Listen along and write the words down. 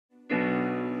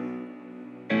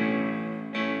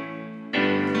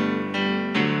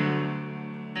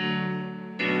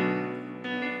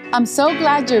I'm so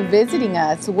glad you're visiting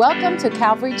us. Welcome to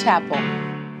Calvary Chapel.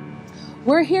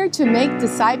 We're here to make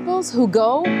disciples who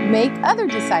go make other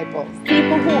disciples.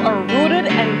 People who are rooted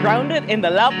and grounded in the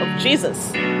love of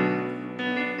Jesus.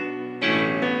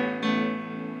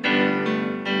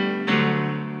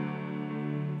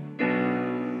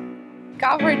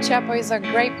 Calvary Chapel is a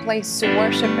great place to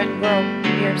worship and grow.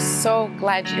 We are so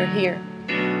glad you're here.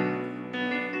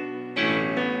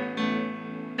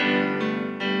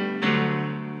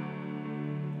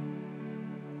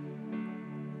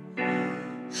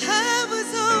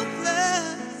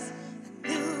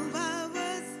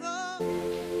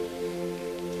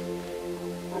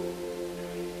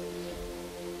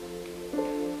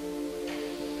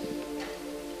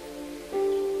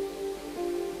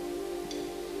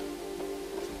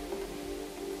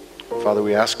 Father,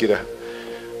 we ask you to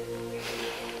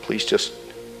please just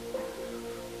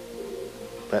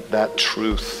let that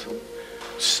truth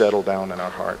settle down in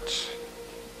our hearts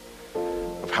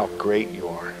of how great you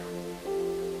are,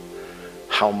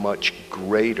 how much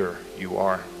greater you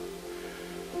are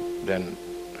than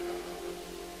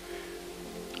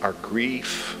our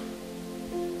grief,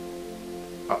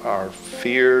 our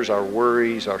fears, our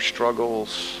worries, our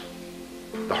struggles,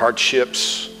 the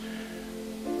hardships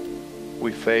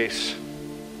we face,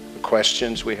 the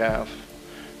questions we have.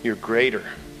 You're greater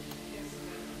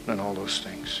than all those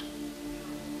things.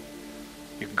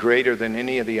 You're greater than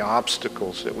any of the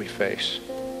obstacles that we face.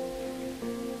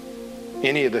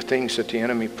 Any of the things that the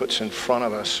enemy puts in front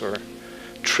of us or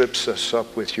trips us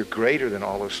up with. You're greater than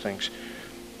all those things.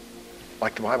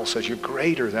 Like the Bible says, you're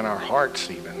greater than our hearts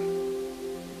even.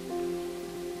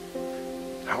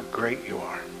 How great you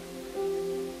are.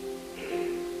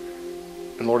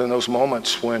 And Lord, in those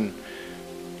moments when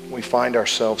we find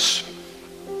ourselves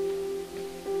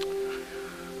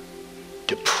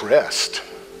depressed,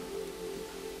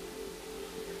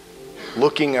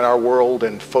 looking at our world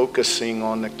and focusing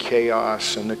on the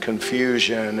chaos and the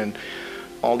confusion and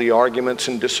all the arguments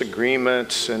and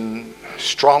disagreements and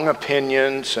strong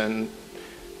opinions and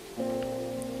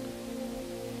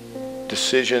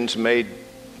decisions made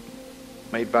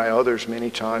by others many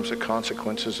times, the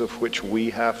consequences of which we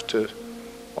have to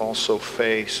also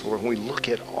face. Lord, when we look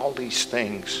at all these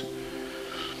things,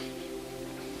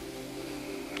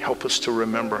 help us to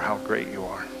remember how great you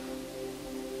are.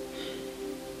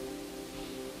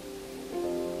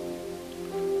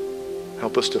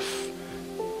 Help us to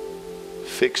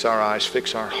fix our eyes,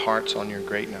 fix our hearts on your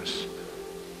greatness.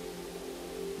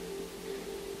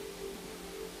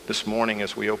 This morning,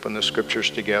 as we open the scriptures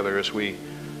together, as we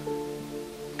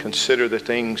consider the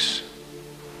things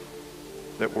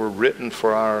that were written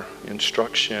for our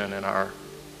instruction and our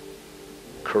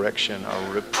correction,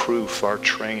 our reproof, our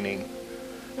training,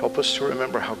 help us to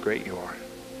remember how great you are.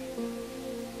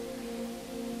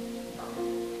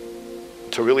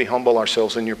 To really humble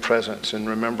ourselves in your presence and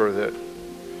remember that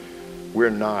we're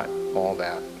not all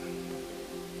that.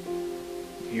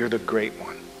 You're the great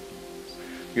one.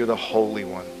 You're the holy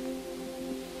one.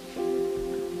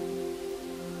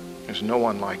 There's no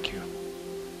one like you.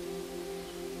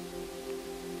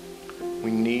 We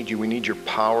need you. We need your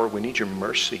power. We need your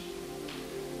mercy.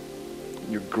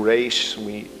 Your grace.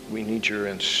 We need your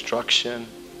instruction.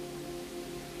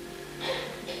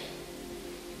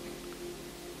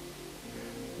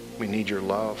 We need your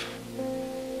love.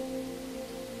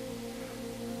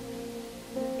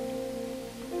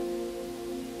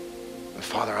 And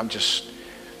Father, I'm just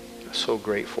so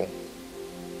grateful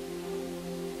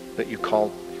that you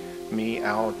called me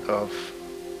out of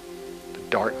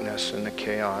darkness and the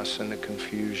chaos and the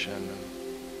confusion.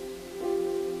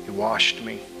 You washed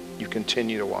me. You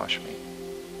continue to wash me.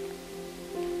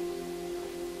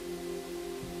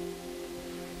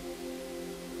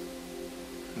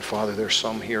 And Father, there's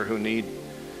some here who need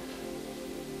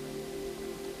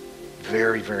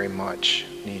very, very much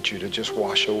need you to just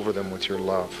wash over them with your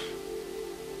love.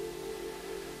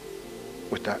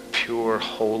 With that pure,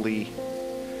 holy,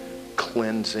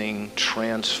 cleansing,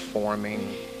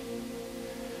 transforming,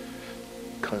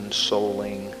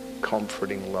 consoling,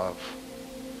 comforting love.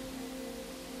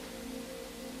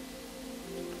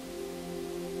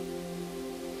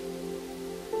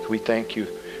 We thank you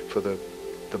for the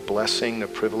blessing, the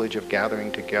privilege of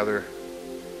gathering together.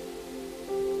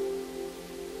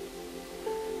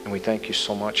 And we thank you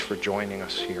so much for joining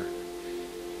us here,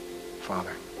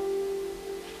 Father.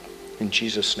 In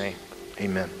Jesus' name,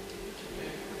 amen.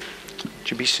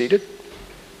 Would you be seated?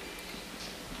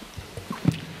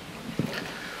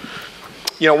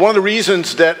 You know, one of the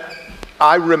reasons that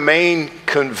I remain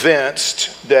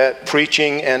convinced that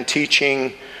preaching and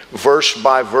teaching verse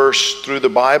by verse through the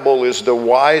Bible is the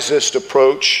wisest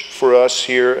approach for us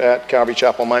here at Calvary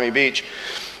Chapel, Miami Beach,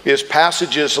 is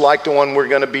passages like the one we're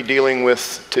going to be dealing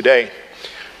with today.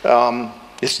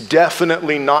 It's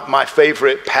definitely not my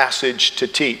favorite passage to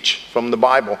teach from the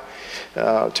Bible.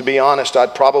 To be honest,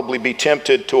 I'd probably be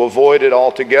tempted to avoid it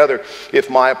altogether if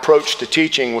my approach to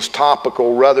teaching was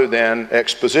topical rather than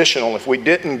expositional. If we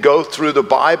didn't go through the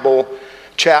Bible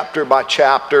chapter by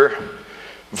chapter,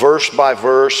 verse by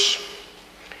verse,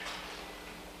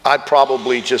 I'd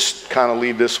probably just kind of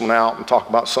leave this one out and talk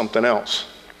about something else.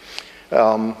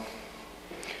 But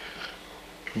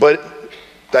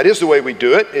that is the way we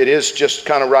do it. It is just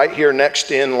kind of right here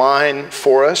next in line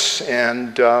for us,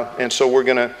 and so we're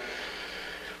going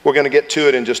to get to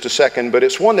it in just a second, but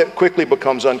it's one that quickly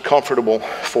becomes uncomfortable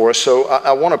for us. So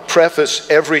I want to preface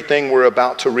everything we're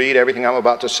about to read, everything I'm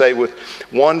about to say, with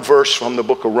one verse from the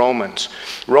book of Romans.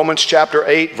 Romans chapter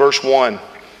 8, verse 1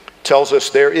 tells us,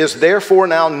 "There is therefore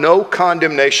now no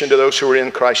condemnation to those who are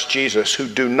in Christ Jesus, who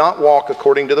do not walk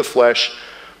according to the flesh,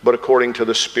 but according to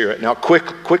the Spirit." Now,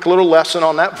 quick little lesson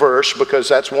on that verse, because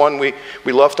that's one we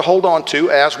love to hold on to,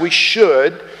 as we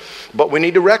should. But we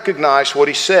need to recognize what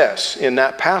he says in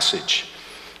that passage.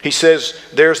 He says,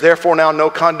 "There's therefore now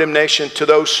no condemnation to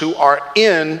those who are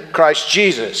in Christ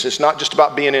Jesus." It's not just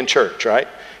about being in church, right?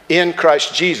 In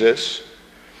Christ Jesus.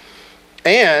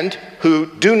 "And who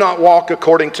do not walk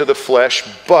according to the flesh,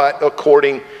 but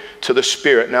according to the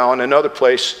Spirit." Now, in another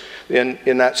place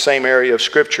in that same area of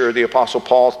Scripture, the Apostle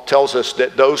Paul tells us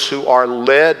that those who are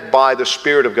led by the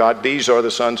Spirit of God, these are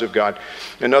the sons of God.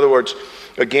 In other words,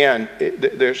 again,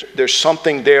 there's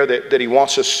something there that he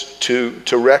wants us to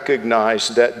recognize,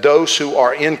 that those who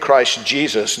are in Christ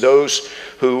Jesus, those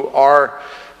who are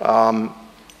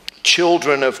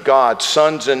children of God,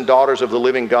 sons and daughters of the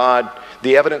living God,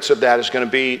 the evidence of that is going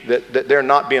to be that they're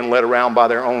not being led around by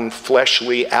their own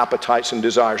fleshly appetites and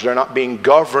desires. They're not being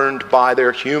governed by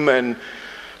their human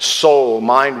soul,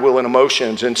 mind, will, and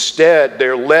emotions. Instead,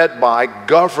 they're led by,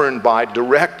 governed by,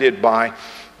 directed by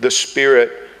the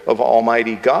Spirit of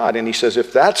Almighty God. And he says,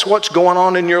 if that's what's going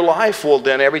on in your life, well,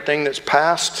 then everything that's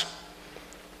past,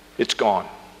 it's gone.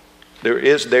 There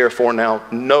is therefore now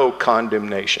no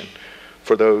condemnation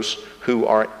for those who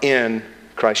are in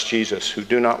Christ Jesus, who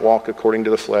do not walk according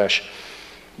to the flesh,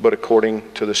 but according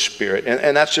to the Spirit.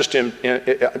 And that's just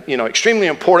extremely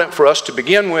important for us to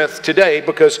begin with today,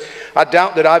 because I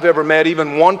doubt that I've ever met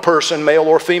even one person, male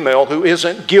or female, who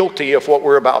isn't guilty of what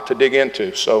we're about to dig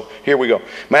into. So here we go.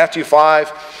 Matthew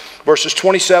 5, verses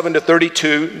 27 to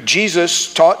 32,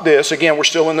 Jesus taught this. Again, we're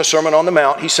still in the Sermon on the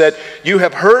Mount. He said, "You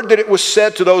have heard that it was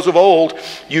said to those of old,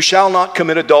 'You shall not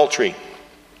commit adultery.'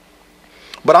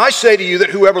 But I say to you that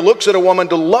whoever looks at a woman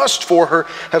to lust for her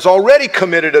has already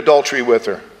committed adultery with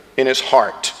her in his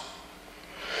heart.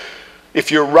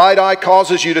 If your right eye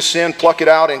causes you to sin, pluck it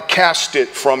out and cast it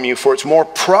from you, for it's more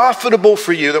profitable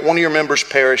for you that one of your members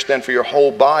perish than for your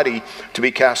whole body to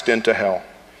be cast into hell.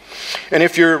 And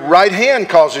if your right hand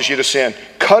causes you to sin,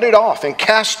 cut it off and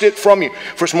cast it from you,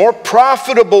 for it's more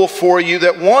profitable for you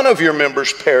that one of your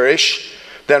members perish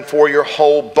than for your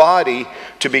whole body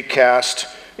to be cast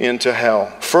into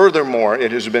hell. Furthermore,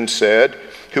 it has been said,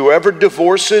 whoever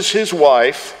divorces his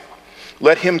wife,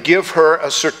 let him give her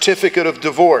a certificate of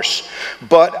divorce.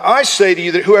 But I say to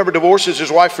you that whoever divorces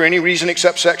his wife for any reason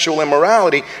except sexual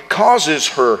immorality causes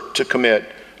her to commit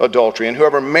adultery. And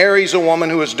whoever marries a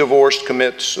woman who is divorced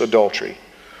commits adultery."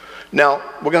 Now,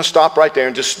 we're going to stop right there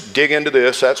and just dig into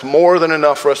this. That's more than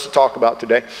enough for us to talk about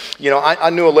today. You know,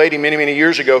 I knew a lady many, many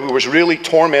years ago who was really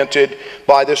tormented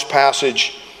by this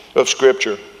passage of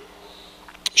Scripture.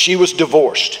 She was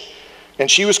divorced, and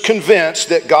she was convinced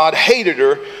that God hated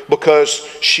her because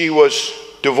she was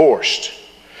divorced.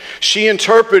 She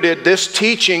interpreted this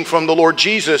teaching from the Lord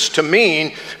Jesus to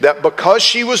mean that because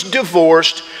she was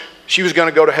divorced, she was going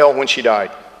to go to hell when she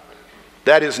died.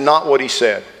 That is not what he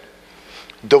said.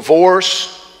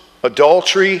 Divorce,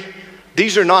 adultery,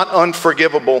 these are not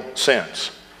unforgivable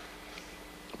sins.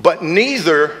 But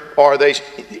neither are they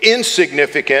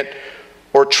insignificant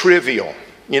or trivial.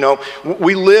 You know,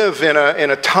 we live in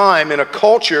a time, in a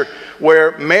culture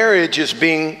where marriage is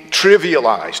being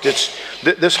trivialized. It's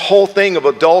this whole thing of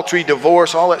adultery,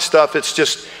 divorce, all that stuff, it's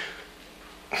just,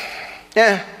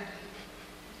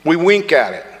 we wink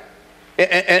at it.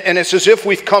 And it's as if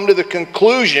we've come to the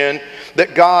conclusion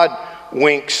that God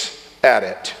winks at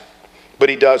it. But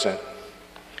he doesn't.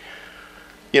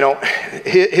 You know,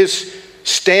 his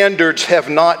standards have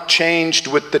not changed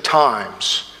with the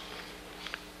times.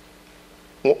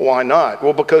 Why not?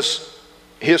 Well, because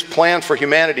his plan for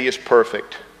humanity is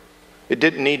perfect. It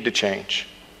didn't need to change.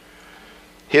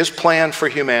 His plan for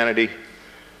humanity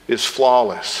is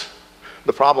flawless.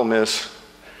 The problem is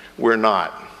we're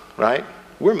not, right?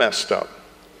 We're messed up.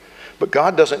 But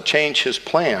God doesn't change his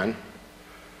plan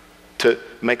to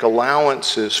make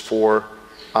allowances for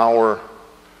our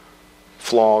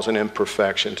flaws and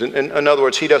imperfections. In other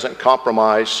words, he doesn't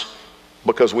compromise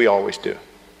because we always do.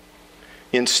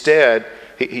 Instead,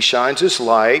 he shines his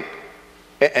light,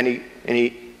 and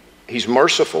he's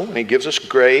merciful, and he gives us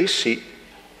grace.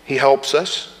 He helps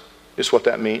us, is what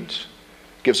that means.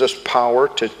 Gives us power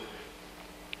to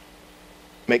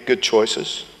make good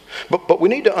choices. But we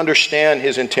need to understand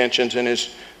his intentions and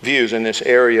his views in this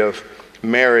area of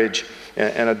marriage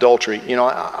and adultery. You know,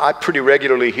 I pretty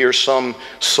regularly hear some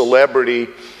celebrity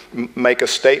make a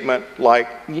statement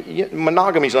like,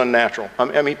 monogamy is unnatural.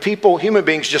 I mean, human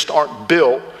beings just aren't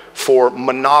built for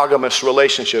monogamous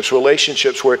relationships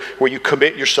where you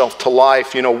commit yourself to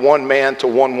life, you know, one man to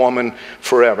one woman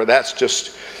forever. That's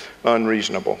just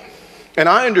unreasonable. And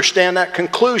I understand that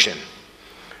conclusion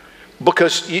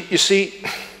because, you see,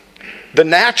 the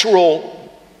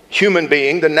natural human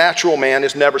being, the natural man,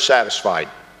 is never satisfied.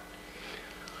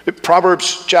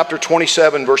 Proverbs chapter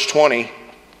 27, verse 20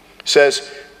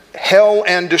 says, hell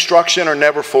and destruction are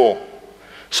never full,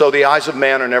 so the eyes of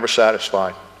man are never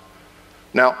satisfied.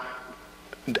 Now,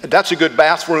 that's a good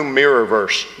bathroom mirror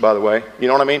verse, by the way. You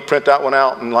know what I mean? Print that one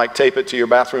out and like tape it to your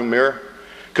bathroom mirror,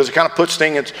 because it kind of puts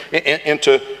things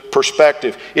into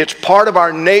perspective. It's part of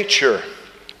our nature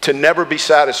to never be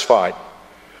satisfied.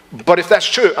 But if that's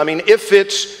true, I mean, if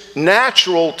it's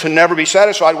natural to never be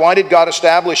satisfied, why did God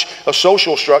establish a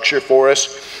social structure for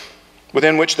us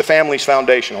within which the family is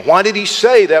foundational? Why did he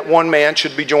say that one man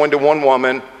should be joined to one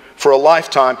woman for a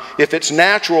lifetime if it's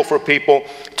natural for people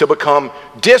to become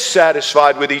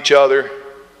dissatisfied with each other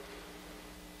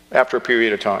after a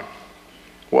period of time?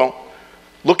 Well,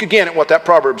 look again at what that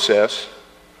proverb says.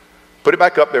 Put it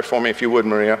back up there for me if you would,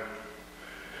 Maria.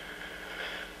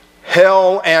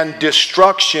 Hell and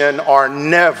destruction are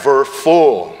never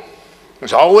full.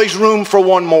 There's always room for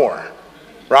one more,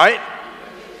 right?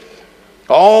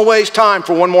 Always time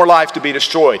for one more life to be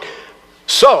destroyed.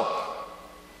 So,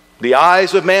 the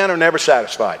eyes of man are never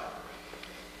satisfied.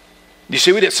 You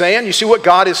see what it's saying? You see what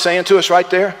God is saying to us right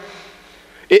there?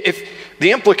 If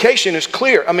the implication is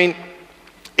clear. I mean,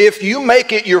 if you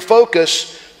make it your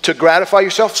focus to gratify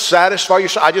yourself, satisfy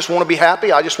yourself, I just want to be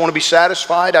happy, I just want to be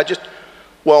satisfied,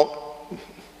 well,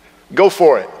 go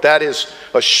for it. That is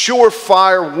a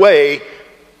surefire way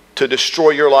to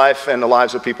destroy your life and the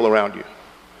lives of people around you.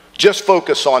 Just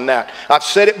focus on that. I've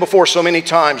said it before so many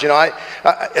times, you know,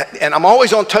 and I'm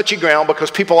always on touchy ground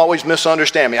because people always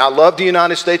misunderstand me. I love the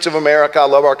United States of America. I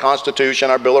love our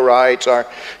Constitution, our Bill of Rights,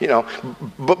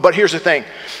 but here's the thing.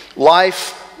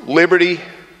 Life, liberty,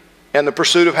 and the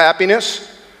pursuit of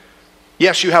happiness,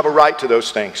 yes, you have a right to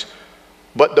those things.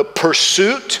 But the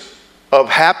pursuit of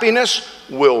happiness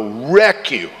will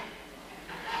wreck you.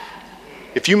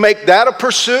 If you make that a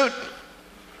pursuit,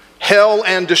 hell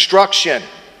and destruction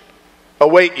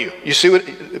await you. You see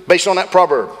what, based on that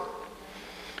proverb.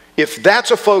 If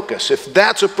that's a focus, if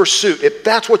that's a pursuit, if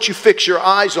that's what you fix your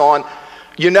eyes on,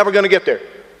 you're never going to get there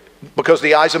because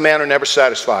the eyes of man are never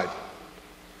satisfied.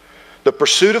 The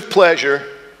pursuit of pleasure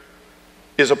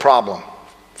is a problem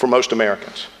for most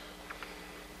Americans.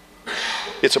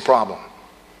 It's a problem.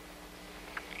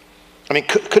 I mean,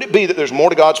 could it be that there's more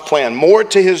to God's plan, more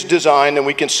to his design than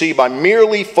we can see by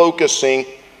merely focusing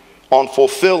on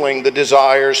fulfilling the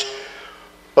desires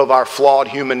of our flawed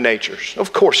human natures?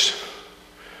 Of course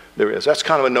there is. That's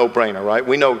kind of a no-brainer, right?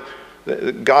 We know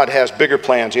that God has bigger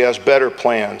plans. He has better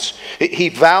plans. He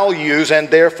values and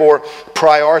therefore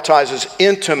prioritizes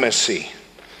intimacy,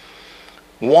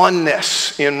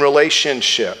 oneness in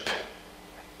relationship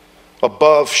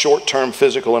above short-term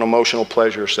physical and emotional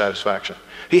pleasure or satisfaction.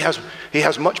 He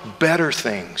has much better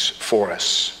things for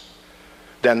us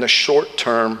than the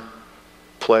short-term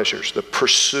pleasures, the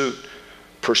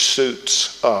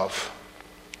pursuits of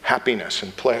happiness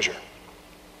and pleasure.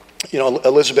 You know,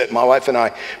 Elizabeth, my wife, and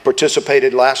I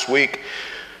participated last week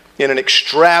in an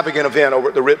extravagant event over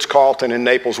at the Ritz-Carlton in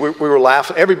Naples. We were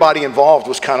laughing. Everybody involved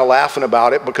was kind of laughing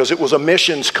about it because it was a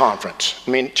missions conference.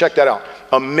 I mean, check that out.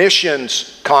 A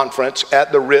missions conference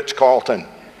at the Ritz-Carlton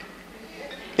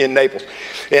in Naples.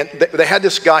 And they had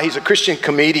this guy, he's a Christian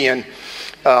comedian,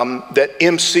 that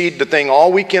emceed the thing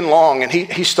all weekend long, and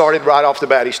he started right off the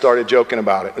bat, he started joking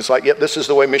about it. It's like, yep, this is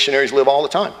the way missionaries live all the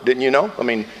time. Didn't you know? I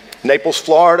mean, Naples,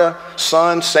 Florida,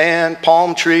 sun, sand,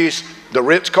 palm trees, the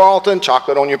Ritz-Carlton,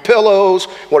 chocolate on your pillows,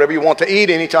 whatever you want to eat,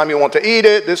 anytime you want to eat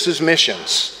it. This is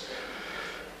missions.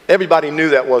 Everybody knew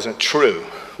that wasn't true.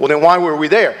 Well, then why were we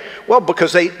there? Well,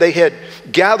 because they had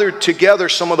gathered together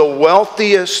some of the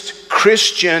wealthiest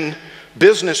Christian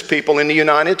business people in the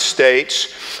United States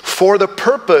for the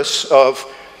purpose of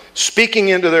speaking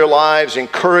into their lives,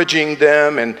 encouraging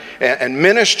them and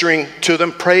ministering to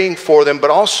them, praying for them, but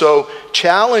also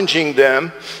challenging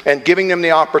them and giving them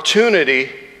the opportunity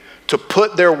to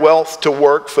put their wealth to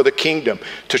work for the kingdom,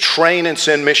 to train and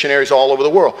send missionaries all over the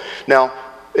world. Now,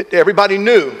 everybody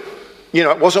knew,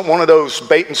 it wasn't one of those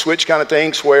bait and switch kind of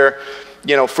things where,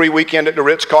 free weekend at the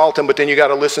Ritz-Carlton, but then you got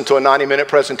to listen to a 90-minute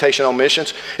presentation on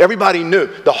missions. Everybody knew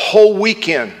the whole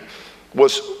weekend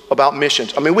was about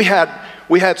missions. I mean, we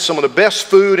had some of the best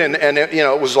food, and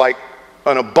it was like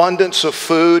an abundance of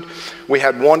food. We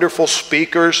had wonderful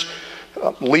speakers.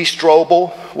 Lee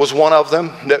Strobel was one of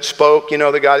them that spoke,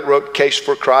 the guy that wrote Case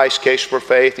for Christ, Case for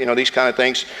Faith, these kind of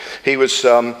things. He was,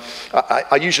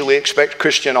 I usually expect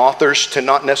Christian authors to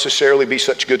not necessarily be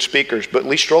such good speakers, but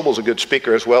Lee Strobel's a good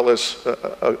speaker as well as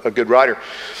a good writer.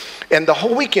 And the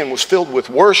whole weekend was filled with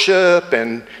worship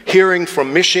and hearing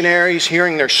from missionaries,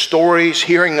 hearing their stories,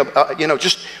 hearing,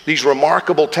 just these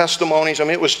remarkable testimonies. I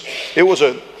mean, it was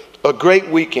a great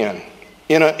weekend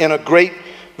in a great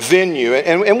venue.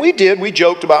 And we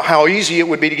joked about how easy it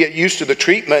would be to get used to the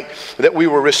treatment that we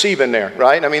were receiving there,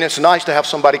 right? I mean, it's nice to have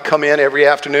somebody come in every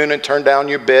afternoon and turn down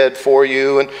your bed for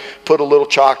you and put a little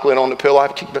chocolate on the pillow.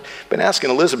 I've been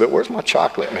asking Elizabeth, where's my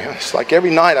chocolate, man? It's like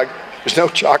every night there's no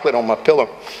chocolate on my pillow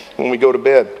when we go to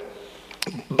bed.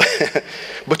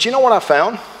 But you know what I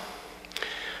found?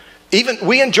 Even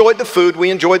we enjoyed the food,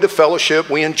 we enjoyed the fellowship,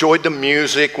 we enjoyed the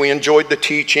music, we enjoyed the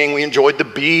teaching, we enjoyed the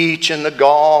beach and the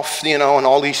golf, and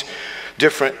all these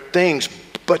different things.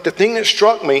 But the thing that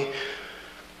struck me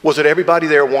was that everybody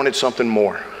there wanted something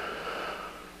more.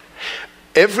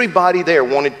 Everybody there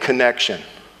wanted connection.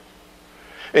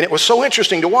 And it was so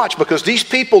interesting to watch because these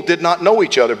people did not know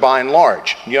each other by and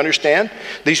large. You understand?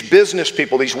 These business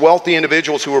people, these wealthy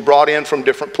individuals who were brought in from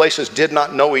different places did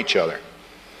not know each other.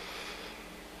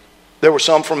 There were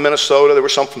some from Minnesota, there were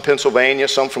some from Pennsylvania,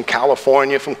 some from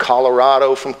California, from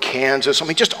Colorado, from Kansas. I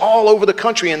mean, just all over the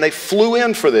country, and they flew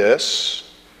in for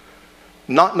this,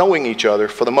 not knowing each other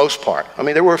for the most part. I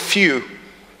mean, there were a few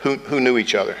who knew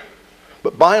each other.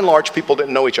 But by and large, people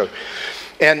didn't know each other.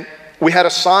 And we had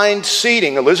assigned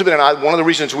seating. Elizabeth and I, one of the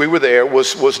reasons we were there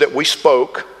was that we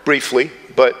spoke briefly,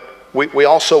 but we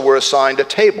also were assigned a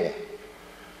table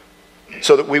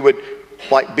so that we would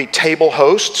be table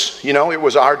hosts. It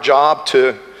was our job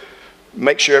to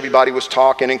make sure everybody was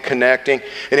talking and connecting,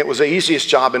 and it was the easiest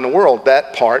job in the world,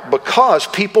 that part, because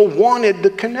people wanted the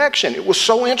connection. It was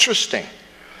so interesting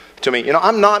to me.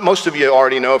 I'm not, most of you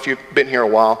already know if you've been here a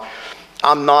while,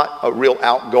 I'm not a real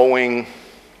outgoing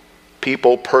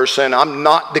people person. I'm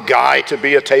not the guy to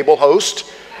be a table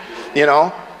host,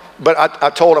 but I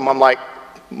told him, I'm like,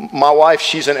 my wife,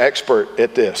 she's an expert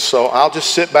at this, so I'll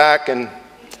just sit back and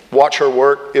watch her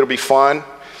work. It'll be fun.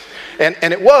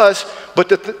 And it was, but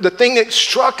the thing that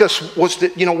struck us was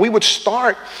that, we would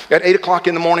start at 8 o'clock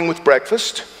in the morning with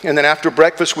breakfast. And then after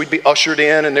breakfast, we'd be ushered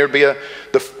in, and there'd be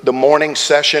the morning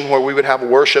session where we would have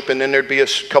worship, and then there'd be a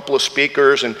couple of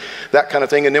speakers and that kind of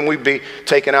thing. And then we'd be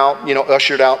taken out,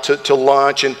 ushered out to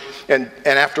lunch. And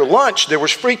after lunch, there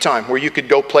was free time where you could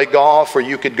go play golf, or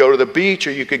you could go to the beach,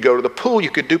 or you could go to the pool. You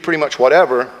could do pretty much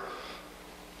whatever.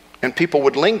 And people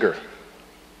would linger.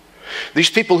 These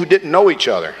people who didn't know each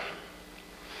other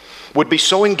would be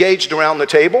so engaged around the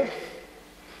table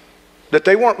that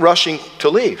they weren't rushing to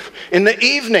leave. In the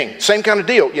evening, same kind of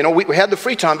deal. We had the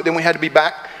free time, but then we had to be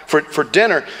back for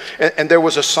dinner, and there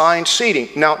was assigned seating.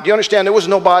 Now, do you understand? There was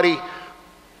nobody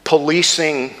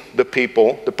policing the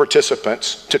people, the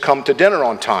participants, to come to dinner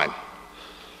on time.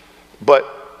 But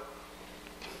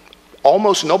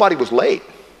almost nobody was late.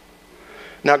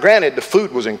 Now, granted, the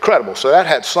food was incredible, so that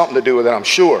had something to do with it, I'm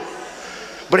sure.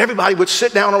 But everybody would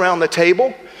sit down around the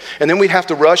table, and then we'd have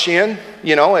to rush in,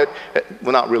 well,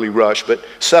 not really rush, but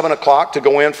 7 o'clock to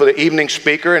go in for the evening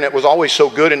speaker, and it was always so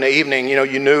good in the evening,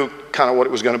 you knew kind of what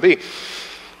it was going to be.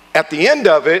 At the end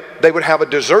of it, they would have a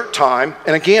dessert time,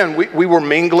 and again, we were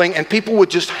mingling, and people would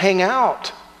just hang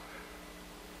out.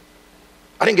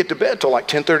 I didn't get to bed till like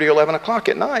 10:30 or 11 o'clock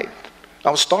at night.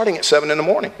 I was starting at 7 in the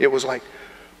morning. It was like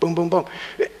boom, boom, boom.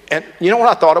 And you know what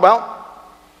I thought about?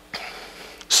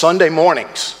 Sunday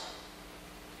mornings.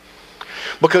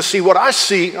 Because see, what I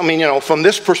see, from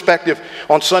this perspective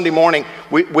on Sunday morning,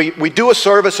 we do a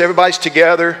service, everybody's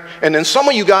together, and then some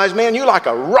of you guys, man, you're like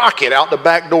a rocket out the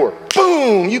back door.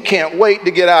 Boom! You can't wait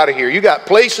to get out of here. You got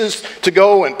places to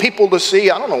go and people to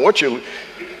see. I don't know what you're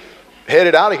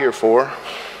headed out of here for.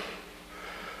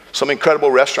 Some incredible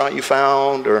restaurant you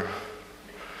found, or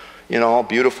you know,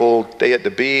 beautiful day at the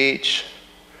beach.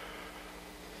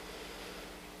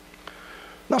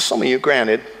 Now, some of you,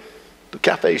 granted, the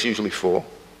cafe is usually full.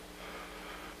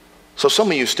 So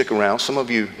some of you stick around, some of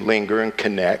you linger and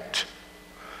connect.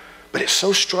 But it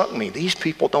so struck me, these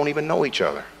people don't even know each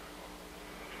other.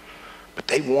 But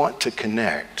they want to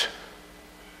connect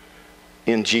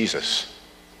in Jesus.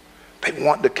 They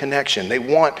want the connection. They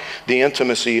want the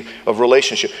intimacy of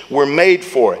relationship. We're made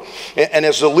for it. And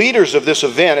as the leaders of this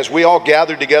event, as we all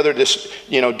gathered together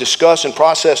to discuss and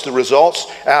process the results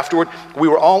afterward, we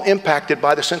were all impacted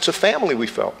by the sense of family we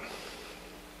felt.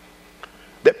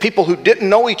 That people who didn't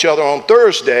know each other on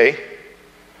Thursday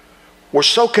were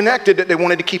so connected that they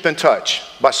wanted to keep in touch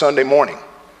by Sunday morning.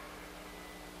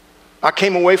 I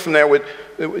came away from there with,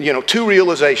 two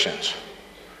realizations.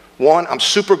 One, I'm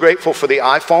super grateful for the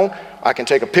iPhone. I can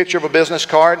take a picture of a business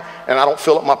card and I don't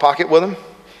fill up my pocket with them.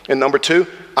 And number two,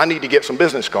 I need to get some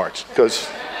business cards because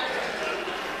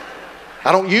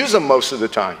I don't use them most of the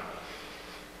time.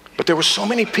 But there were so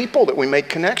many people that we made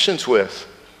connections with.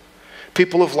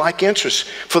 People of like interests.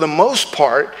 For the most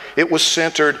part, it was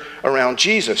centered around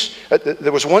Jesus.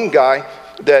 There was one guy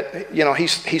that,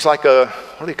 he's like a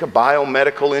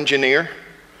biomedical engineer.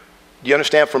 Do you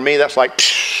understand? For me, that's like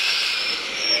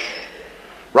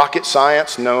rocket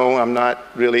science. No, I'm not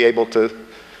really able to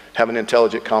have an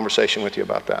intelligent conversation with you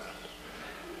about that.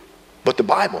 But the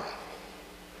Bible,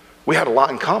 we had a lot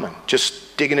in common,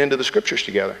 just digging into the scriptures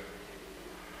together.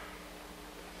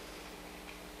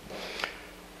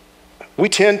 We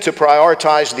tend to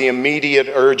prioritize the immediate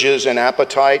urges and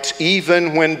appetites,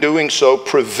 even when doing so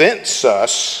prevents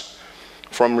us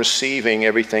from receiving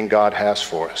everything God has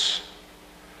for us.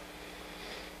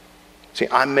 See,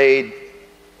 I made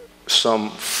some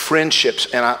friendships,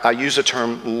 and I use the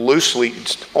term loosely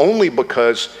only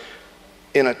because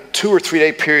in a 2 or 3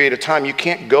 day period of time, you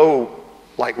can't go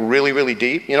like really, really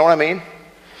deep. You know what I mean?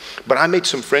 But I made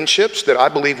some friendships that I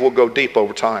believe will go deep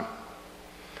over time.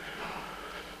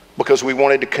 Because we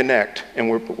wanted to connect, and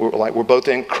we're both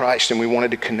in Christ, and we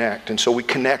wanted to connect, and so we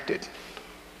connected.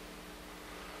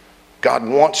 God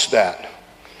wants that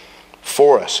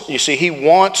for us. You see, He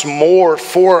wants more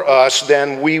for us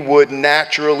than we would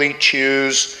naturally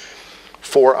choose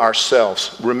for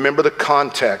ourselves. Remember the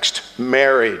context: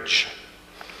 marriage,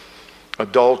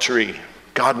 adultery.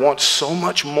 God wants so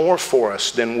much more for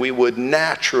us than we would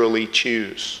naturally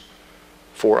choose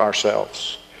for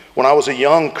ourselves. When I was a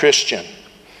young Christian,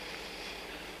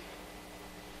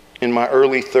 in my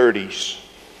early 30s,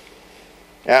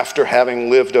 after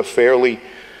having lived a fairly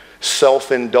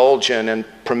self-indulgent and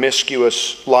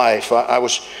promiscuous life, I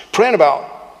was praying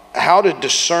about how to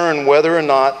discern whether or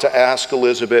not to ask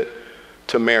Elizabeth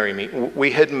to marry me. We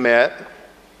had met,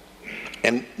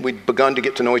 and we'd begun to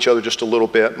get to know each other just a little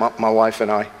bit, my wife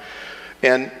and I.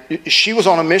 And she was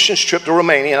on a missions trip to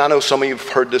Romania, and I know some of you have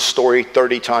heard this story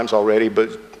 30 times already,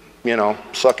 but,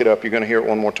 suck it up, you're going to hear it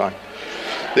one more time.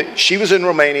 She was in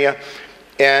Romania,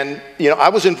 and I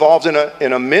was involved in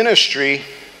a ministry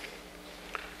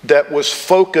that was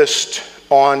focused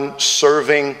on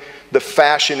serving the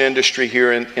fashion industry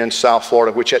here in South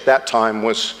Florida, which at that time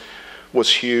was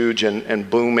huge and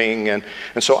booming, and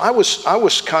so I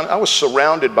was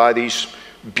surrounded by these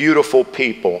beautiful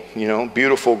people,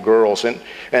 beautiful girls,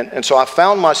 and so I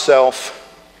found myself.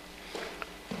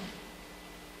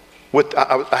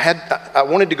 I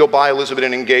wanted to go buy Elizabeth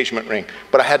an engagement ring,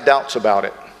 but I had doubts about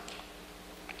it.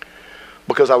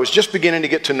 Because I was just beginning to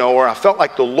get to know her. I felt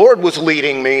like the Lord was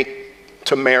leading me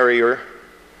to marry her.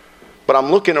 But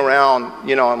I'm looking around,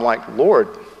 I'm like, Lord,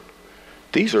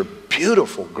 these are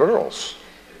beautiful girls.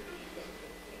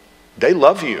 They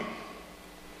love you.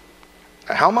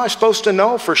 How am I supposed to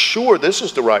know for sure this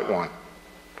is the right one?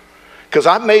 Because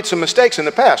I've made some mistakes in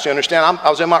the past. You understand? I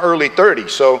was in my early 30s,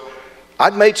 so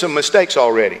I'd made some mistakes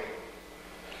already.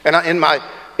 And in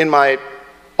my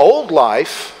old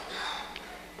life,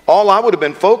 all I would have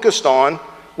been focused on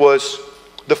was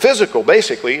the physical,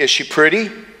 basically. Is she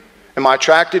pretty? Am I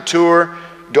attracted to her?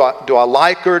 Do I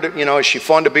like her? Is she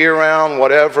fun to be around?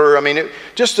 Whatever.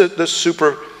 Just the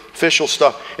superficial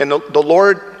stuff. And the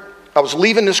Lord, I was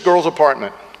leaving this girl's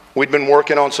apartment. We'd been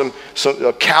working on some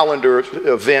calendar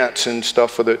events and stuff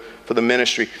for the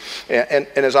ministry. And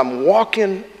as I'm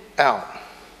walking out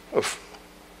of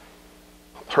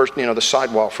her, the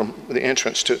sidewalk from the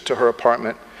entrance to her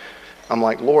apartment, I'm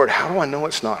like, Lord, how do I know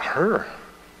it's not her?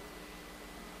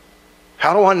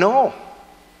 How do I know?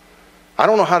 I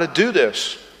don't know how to do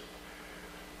this.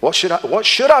 What should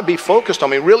I be focused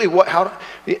on? Really,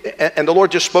 and the Lord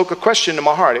just spoke a question to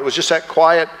my heart. It was just that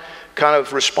quiet kind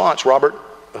of response. Robert,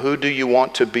 who do you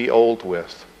want to be old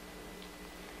with?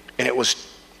 And it was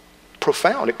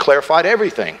profound. It clarified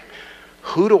everything.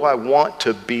 Who do I want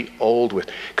to be old with?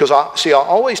 Because I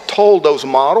always told those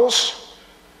models,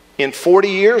 in 40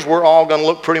 years, we're all going to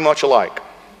look pretty much alike.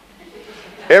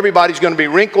 Everybody's going to be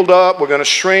wrinkled up. We're going to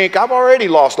shrink. I've already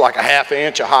lost like a half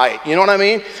inch of height. You know what I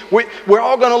mean? We're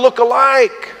all going to look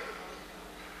alike.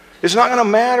 It's not going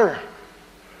to matter.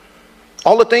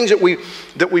 All the things that we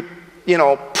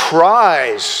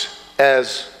prize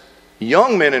as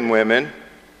young men and women,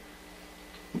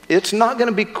 it's not going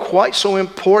to be quite so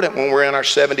important when we're in our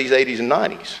 70s, 80s, and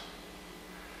 90s.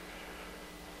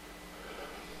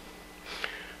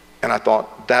 And I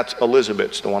thought, that's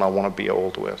Elizabeth's the one I want to be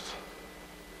old with.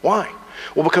 Why?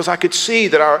 Well, because I could see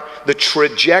that the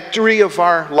trajectory of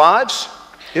our lives,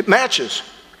 it matches.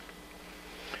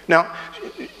 Now,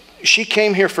 she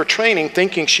came here for training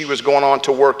thinking she was going on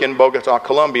to work in Bogota,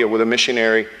 Colombia with a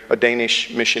missionary, a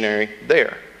Danish missionary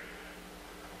there.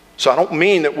 So I don't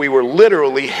mean that we were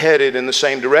literally headed in the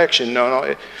same direction.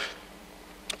 No.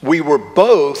 We were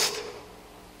both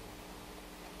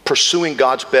pursuing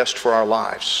God's best for our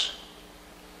lives.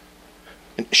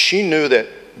 And she knew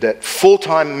that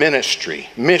full-time ministry,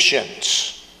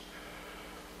 missions,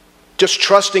 just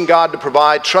trusting God to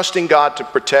provide, trusting God to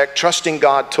protect, trusting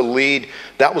God to lead,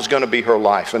 that was going to be her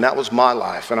life, and that was my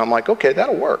life. And I'm like, okay,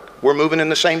 that'll work. We're moving in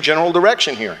the same general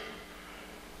direction here.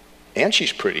 And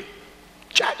she's pretty.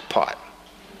 Jackpot.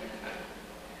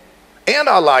 And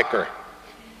I like her.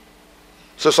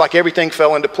 So it's like everything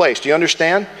fell into place. Do you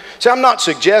understand? See, I'm not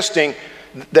suggesting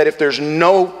that if there's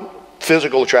no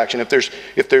physical attraction, if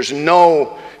there's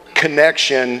no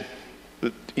connection,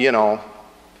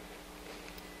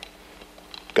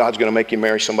 God's going to make you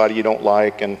marry somebody you don't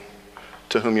like and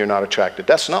to whom you're not attracted.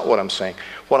 That's not what I'm saying.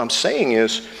 What I'm saying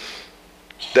is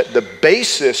that the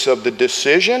basis of the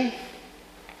decision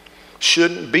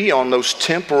shouldn't be on those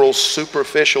temporal,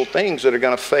 superficial things that are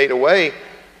going to fade away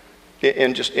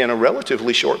in a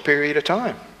relatively short period of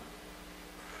time.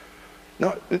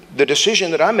 No, the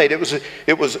decision that I made, it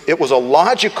was a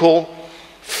logical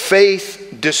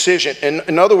faith decision.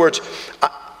 In other words,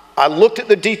 I looked at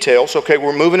the details. Okay,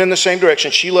 we're moving in the same direction.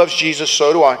 She loves Jesus,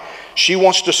 so do I. She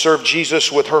wants to serve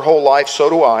Jesus with her whole life, so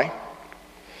do I.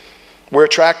 We're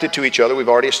attracted to each other. We've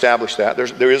already established that.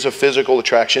 There is a physical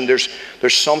attraction. There's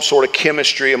some sort of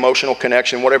chemistry, emotional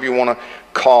connection, whatever you want to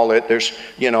call it.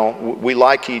 We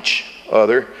like each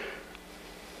other.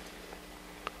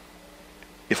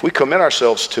 If we commit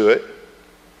ourselves to it,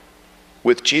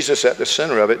 with Jesus at the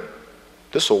center of it,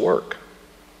 this will work.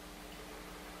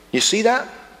 You see that?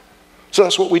 So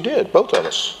that's what we did, both of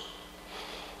us.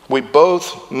 We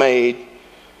both made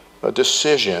a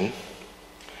decision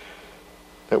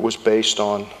that was based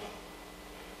on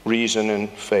reason and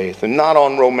faith and not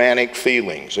on romantic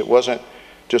feelings. It wasn't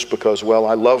just because, well,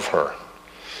 I love her.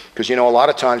 Because, a lot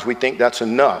of times we think that's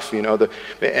enough,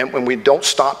 and when we don't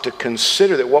stop to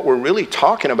consider that what we're really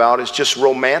talking about is just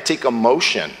romantic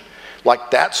emotion,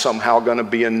 like that's somehow going to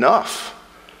be enough.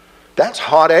 That's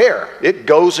hot air. It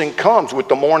goes and comes with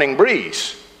the morning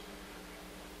breeze.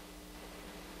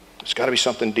 It's got to be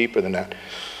something deeper than that.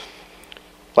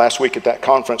 Last week at that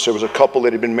conference, there was a couple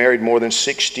that had been married more than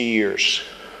 60 years.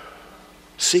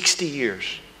 60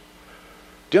 years.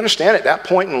 Do you understand at that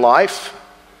point in life,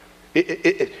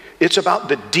 it's about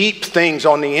the deep things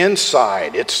on the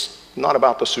inside. It's not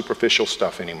about the superficial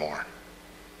stuff anymore.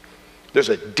 There's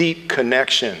a deep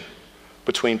connection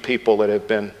between people that have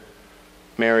been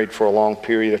married for a long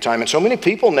period of time. And so many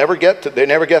people never get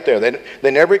there.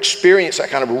 They never experience that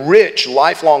kind of rich,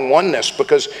 lifelong oneness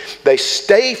because they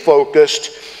stay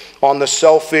focused on the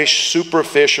selfish,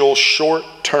 superficial,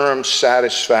 short-term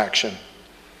satisfaction.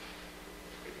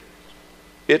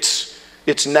 It's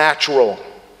natural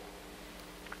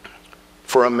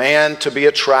for a man to be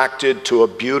attracted to a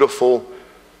beautiful,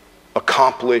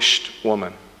 accomplished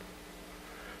woman.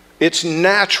 It's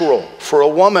natural for a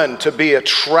woman to be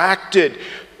attracted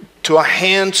to a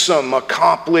handsome,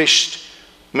 accomplished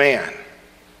man.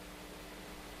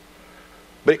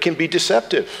 But it can be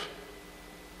deceptive.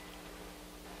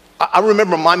 I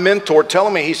remember my mentor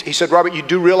telling me, he said, Robert, you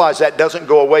do realize that doesn't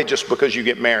go away just because you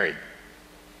get married.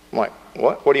 I'm like,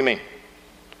 what? What do you mean?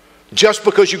 Just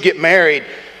because you get married,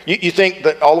 you think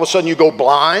that all of a sudden you go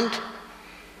blind?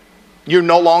 You're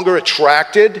no longer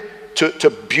attracted to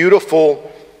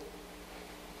beautiful,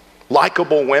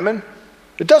 likable women?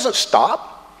 It doesn't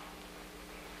stop.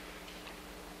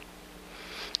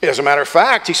 As a matter of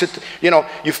fact, he said,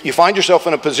 you find yourself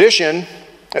in a position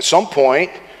at some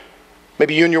point,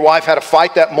 maybe you and your wife had a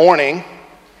fight that morning.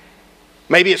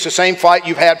 Maybe it's the same fight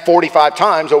you've had 45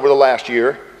 times over the last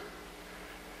year.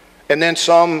 And then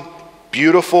some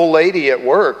beautiful lady at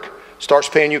work starts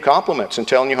paying you compliments and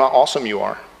telling you how awesome you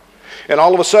are. And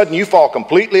all of a sudden you fall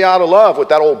completely out of love with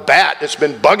that old bat that's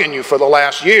been bugging you for the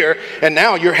last year, and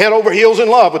now you're head over heels in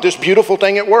love with this beautiful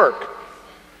thing at work.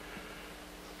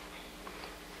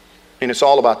 And it's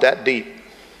all about that deep.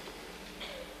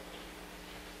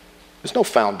 There's no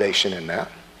foundation in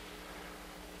that.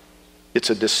 It's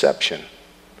a deception.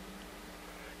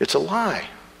 It's a lie.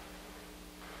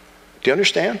 Do you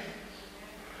understand?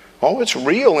 Oh, it's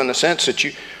real in the sense that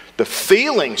the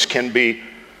feelings can be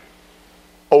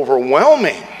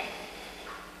overwhelming,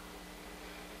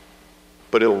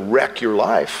 but it'll wreck your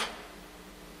life.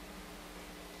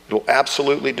 It'll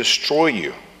absolutely destroy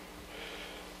you.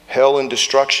 Hell and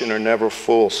destruction are never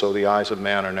full, so the eyes of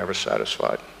man are never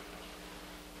satisfied.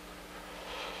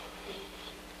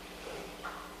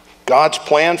 God's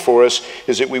plan for us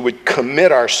is that we would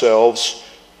commit ourselves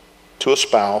to a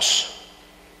spouse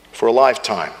for a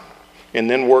lifetime and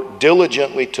then work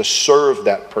diligently to serve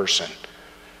that person,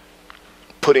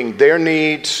 putting their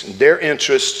needs, their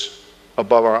interests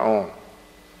above our own,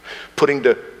 putting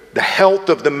the health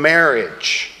of the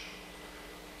marriage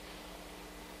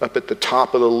up at the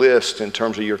top of the list in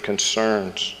terms of your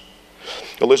concerns.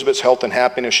 Elizabeth's health and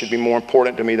happiness should be more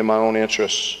important to me than my own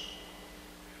interests.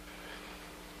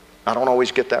 I don't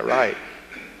always get that right.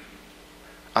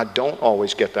 I don't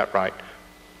always get that right,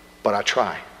 but I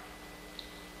try.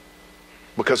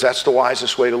 Because that's the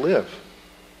wisest way to live.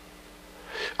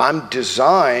 I'm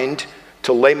designed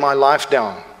to lay my life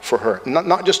down for her.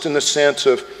 Not just in the sense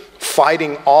of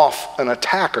fighting off an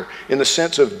attacker, in the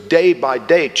sense of day by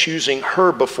day choosing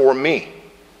her before me.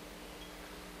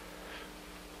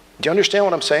 Do you understand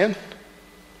what I'm saying?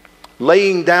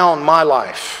 Laying down my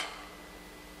life.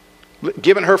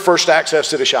 Giving her first access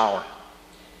to the shower.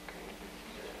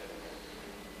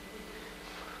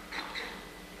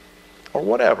 Or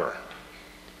whatever.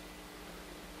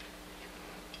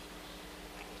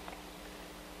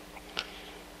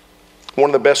 One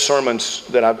of the best sermons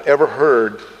that I've ever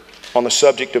heard on the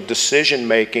subject of decision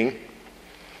making,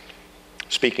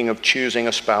 speaking of choosing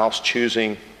a spouse,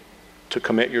 choosing to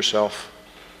commit yourself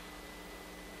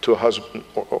to a husband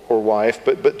or wife,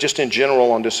 but just in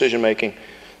general on decision making,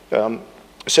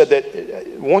 said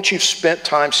that once you've spent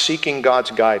time seeking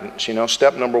God's guidance,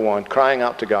 step number one, crying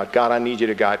out to God, God, I need you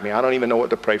to guide me. I don't even know what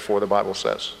to pray for, the Bible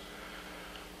says.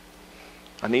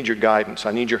 I need your guidance.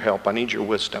 I need your help. I need your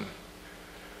wisdom.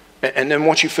 And then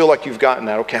once you feel like you've gotten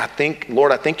that, okay,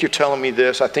 Lord, I think you're telling me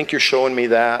this. I think you're showing me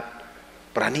that.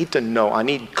 But I need to know. I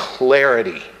need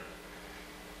clarity.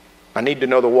 I need to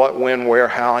know the what, when, where,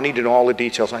 how. I need to know all the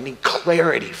details. I need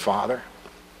clarity, Father.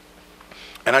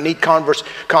 And I need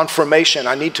confirmation.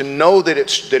 I need to know that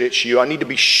it's you. I need to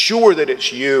be sure that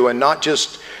it's you and not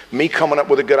just me coming up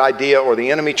with a good idea or the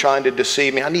enemy trying to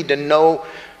deceive me. I need to know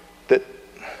that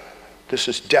this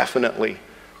is definitely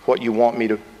what you want me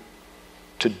to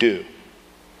do,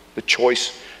 the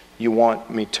choice you want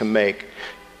me to make.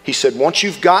 He said, once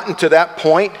you've gotten to that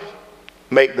point,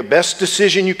 make the best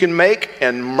decision you can make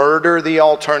and murder the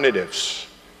alternatives.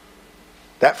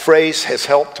 That phrase has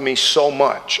helped me so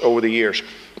much over the years.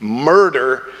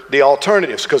 Murder the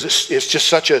alternatives, because it's just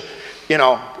such a,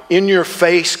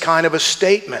 in-your-face kind of a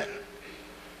statement.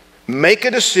 Make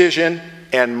a decision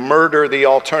and murder the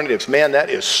alternatives. Man,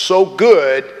 that is so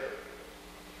good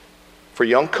for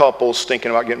young couples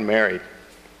thinking about getting married.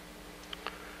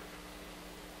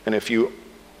 And if you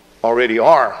already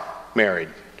are married,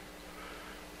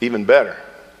 even better.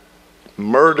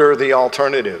 Murder the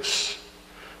alternatives.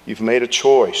 You've made a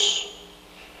choice.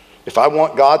 If I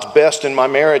want God's best in my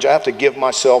marriage, I have to give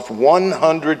myself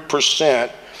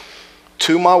 100%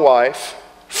 to my wife,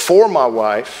 for my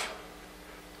wife,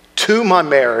 to my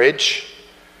marriage,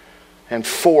 and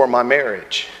for my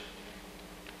marriage.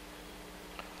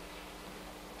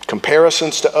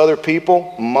 Comparisons to other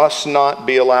people must not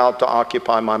be allowed to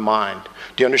occupy my mind.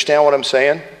 Do you understand what I'm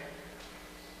saying?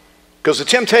 Because the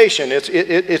temptation,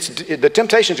 the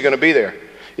temptation is going to be there.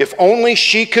 If only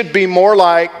she could be more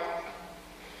like,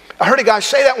 I heard a guy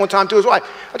say that one time to his wife.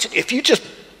 If you just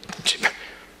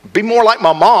be more like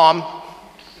my mom,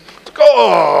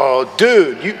 oh,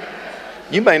 dude,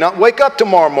 you may not wake up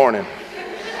tomorrow morning.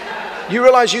 You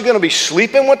realize you're going to be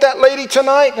sleeping with that lady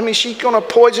tonight? I mean, she's going to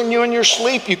poison you in your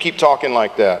sleep. You keep talking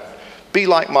like that. Be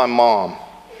like my mom.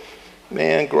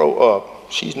 Man, grow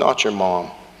up. She's not your mom.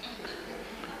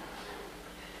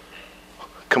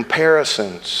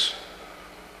 Comparisons.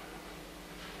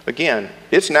 Again,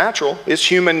 it's natural. It's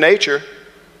human nature.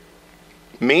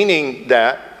 Meaning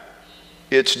that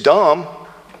it's dumb.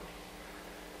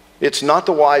 It's not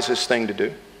the wisest thing to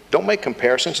do. Don't make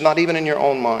comparisons, not even in your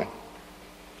own mind.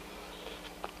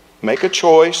 make a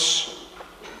choice,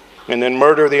 and then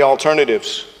murder the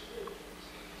alternatives.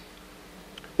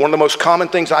 One of the most common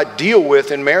things I deal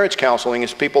with in marriage counseling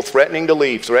is people threatening to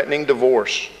leave, threatening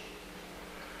divorce.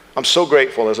 I'm so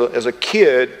grateful. As a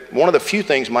kid, one of the few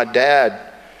things my dad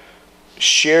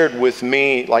shared with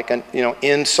me, like,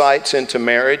 insights into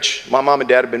marriage. My mom and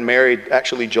dad have been married,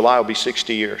 actually July will be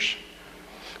 60 years.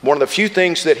 One of the few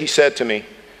things that he said to me,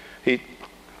 he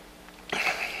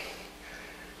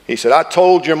said, I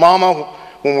told your mama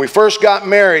when we first got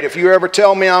married, if you ever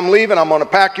tell me I'm leaving, I'm going to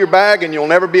pack your bag and you'll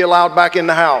never be allowed back in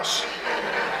the house.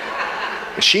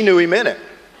 And she knew he meant it.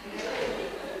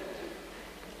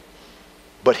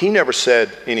 But he never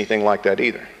said anything like that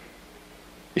either.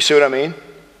 You see what I mean?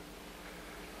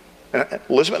 And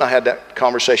Elizabeth and I had that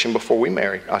conversation before we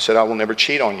married. I said, I will never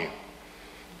cheat on you.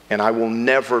 And I will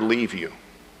never leave you.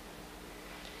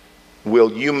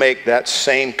 Will you make that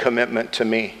same commitment to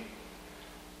me?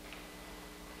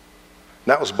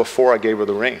 That was before I gave her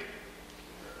the ring.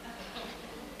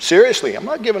 Seriously, I'm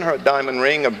not giving her a diamond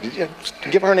ring,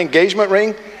 giving her an engagement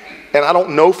ring, and I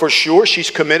don't know for sure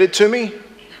she's committed to me,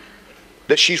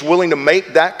 that she's willing to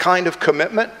make that kind of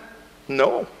commitment.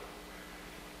 No.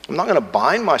 I'm not going to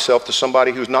bind myself to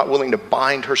somebody who's not willing to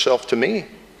bind herself to me.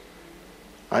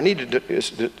 I needed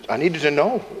to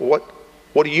know,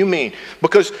 what do you mean?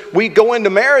 Because we go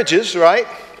into marriages, right?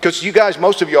 Because you guys,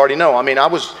 most of you already know. I mean, I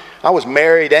was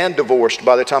married and divorced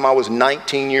by the time I was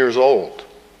 19 years old.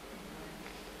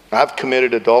 I've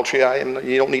committed adultery.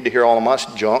 You don't need to hear all of my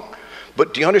junk.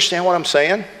 But do you understand what I'm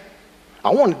saying? I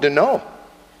wanted to know.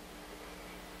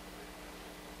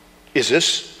 Is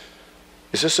this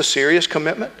a serious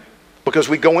commitment? Because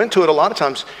we go into it a lot of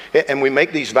times and we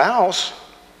make these vows.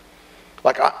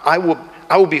 Like, I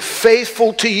will be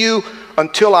faithful to you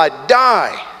until I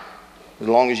die, as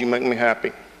long as you make me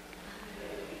happy.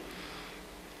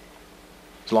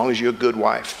 As long as you're a good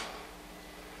wife.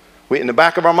 In the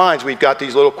back of our minds, we've got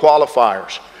these little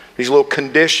qualifiers, these little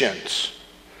conditions.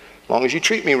 As long as you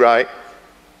treat me right,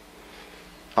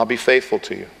 I'll be faithful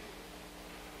to you.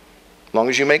 As long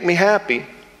as you make me happy.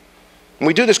 And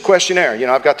we do this questionnaire.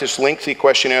 I've got this lengthy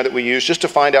questionnaire that we use just to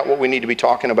find out what we need to be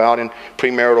talking about in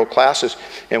premarital classes.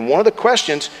 And one of the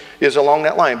questions is along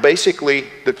that line. Basically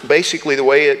the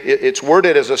way it's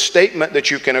worded as a statement that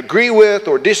you can agree with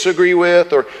or disagree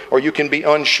with, or you can be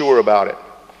unsure about it.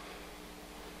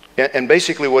 And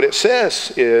basically what it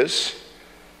says is,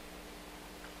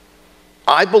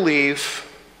 I believe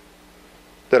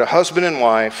that a husband and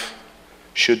wife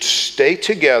should stay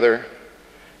together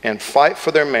and fight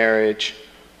for their marriage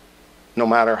no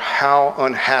matter how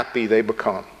unhappy they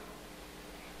become.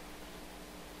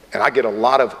 And I get a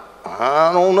lot of,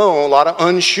 I don't know, a lot of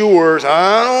unsures.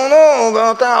 I don't know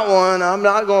about that one. I'm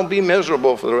not going to be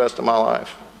miserable for the rest of my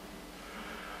life.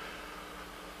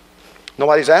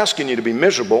 Nobody's asking you to be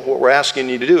miserable. What we're asking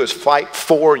you to do is fight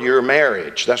for your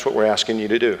marriage. That's what we're asking you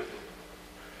to do.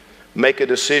 Make a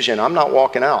decision. I'm not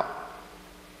walking out.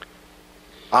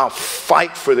 I'll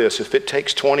fight for this. If it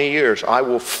takes 20 years, I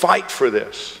will fight for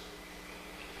this.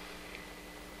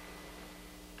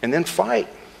 And then fight.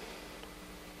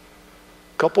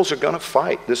 Couples are going to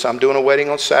fight. I'm doing a wedding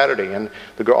on Saturday, and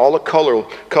all the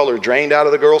color drained out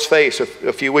of the girl's face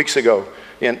a few weeks ago.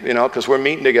 And, because we're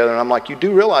meeting together, and I'm like, you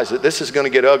do realize that this is going to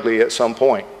get ugly at some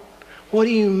point. What do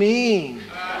you mean?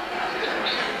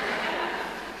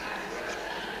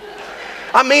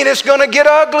 I mean, it's going to get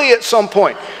ugly at some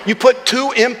point. You put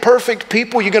two imperfect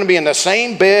people, you're going to be in the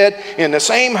same bed, in the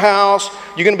same house.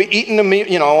 You're going to be eating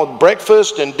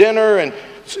breakfast and dinner, and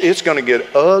it's going to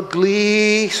get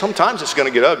ugly. Sometimes it's going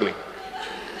to get ugly.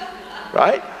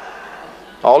 Right?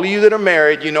 All of you that are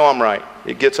married, you know I'm right.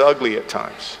 It gets ugly at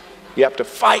times. You have to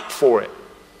fight for it.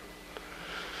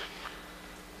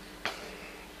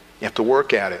 You have to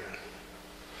work at it.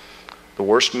 The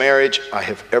worst marriage I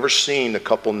have ever seen, the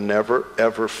couple never,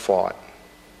 ever fought.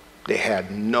 They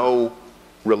had no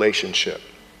relationship.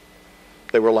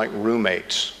 They were like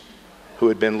roommates who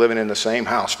had been living in the same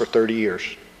house for 30 years.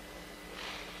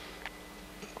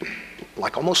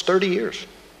 Like almost 30 years.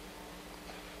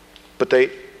 But they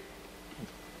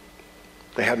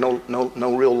had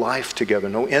no real life together,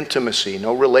 no intimacy,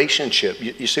 no relationship.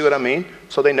 You see what I mean?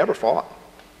 So they never fought.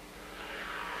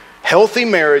 Healthy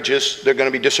marriages, there are going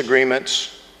to be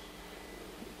disagreements.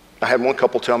 I had one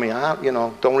couple tell me,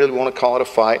 don't really want to call it a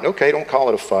fight. Okay, don't call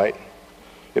it a fight.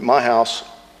 At my house,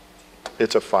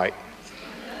 it's a fight.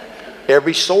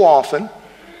 Every so often,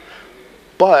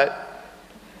 but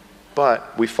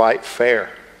we fight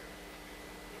fair.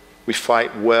 We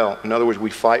fight well. In other words, we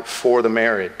fight for the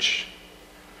marriage.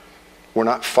 We're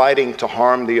not fighting to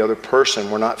harm the other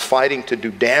person. We're not fighting to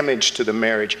do damage to the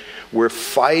marriage. We're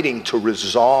fighting to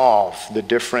resolve the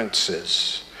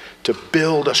differences, to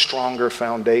build a stronger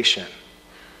foundation.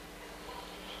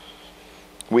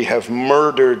 We have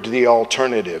murdered the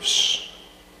alternatives.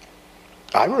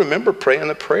 I remember praying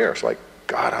the prayers like,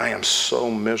 God, I am so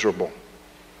miserable.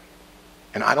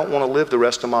 And I don't want to live the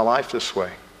rest of my life this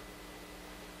way.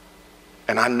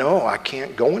 And I know I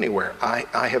can't go anywhere.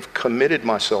 I have committed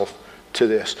myself to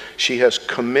this. She has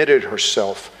committed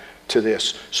herself to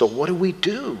this. So what do we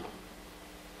do?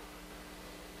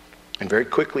 And very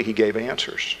quickly he gave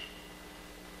answers.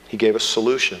 He gave us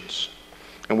solutions.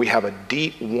 And we have a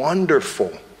deep,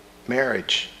 wonderful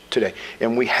marriage today.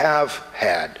 And we have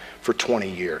had for 20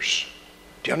 years.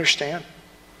 Do you understand?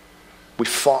 We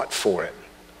fought for it.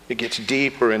 It gets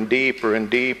deeper and deeper and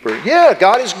deeper. Yeah,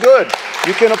 God is good.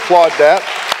 You can applaud that,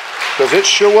 because it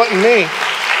sure wasn't me.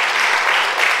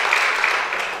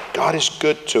 God is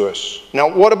good to us. Now,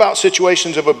 what about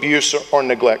situations of abuse or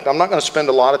neglect? I'm not going to spend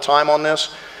a lot of time on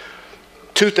this.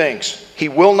 Two things. He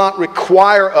will not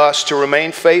require us to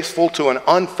remain faithful to an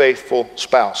unfaithful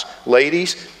spouse.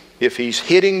 Ladies, if he's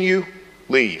hitting you,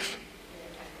 leave.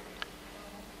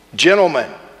 Gentlemen,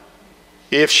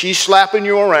 if she's slapping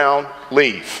you around,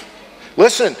 leave.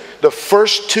 Listen, the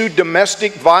first 2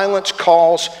 domestic violence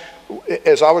calls,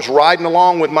 as I was riding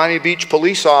along with Miami Beach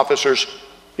police officers,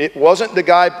 it wasn't the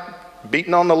guy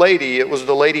beating on the lady, it was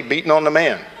the lady beating on the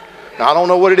man. Now, I don't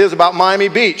know what it is about Miami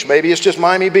Beach. Maybe it's just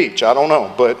Miami Beach. I don't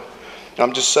know. But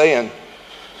I'm just saying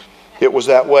it was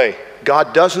that way.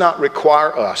 God does not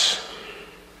require us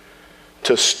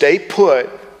to stay put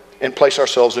and place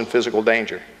ourselves in physical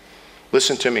danger.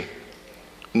 Listen to me.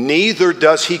 Neither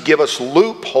does he give us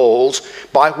loopholes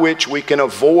by which we can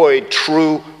avoid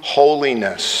true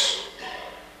holiness.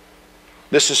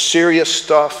 This is serious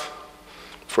stuff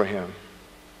for him.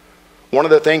 One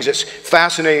of the things that's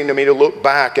fascinating to me to look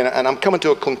back, and I'm coming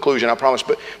to a conclusion, I promise,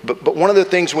 but one of the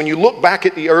things when you look back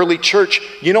at the early church,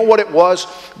 you know what it was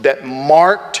that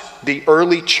marked the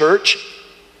early church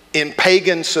in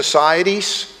pagan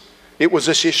societies? It was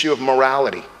this issue of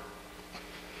morality.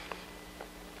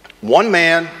 One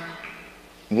man,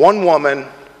 one woman,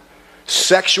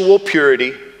 sexual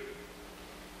purity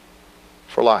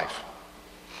for life.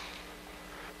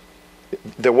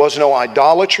 There was no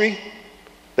idolatry.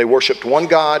 They worshiped one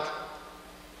God,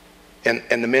 and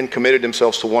the men committed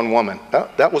themselves to one woman.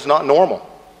 That was not normal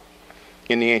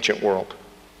in the ancient world.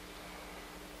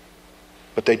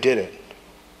 But they did it.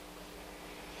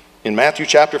 In Matthew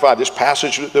chapter 5, this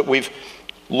passage that we've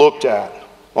looked at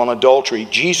on adultery,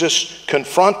 Jesus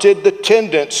confronted the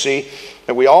tendency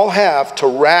that we all have to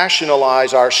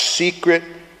rationalize our secret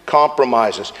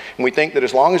compromises. And we think that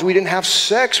as long as we didn't have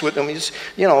sex with them,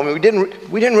 we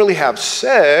didn't really have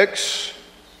sex,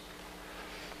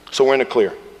 so we're in the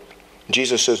clear.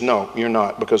 Jesus says, no, you're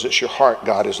not, because it's your heart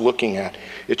God is looking at.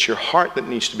 It's your heart that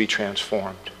needs to be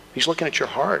transformed. He's looking at your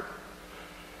heart.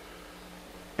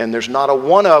 And there's not a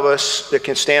one of us that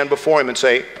can stand before him and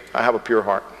say, I have a pure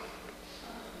heart.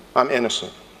 I'm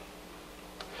innocent.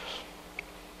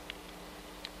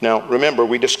 Now, remember,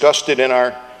 we discussed it in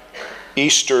our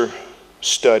Easter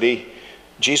study.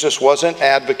 Jesus wasn't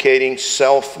advocating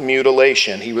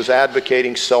self-mutilation. He was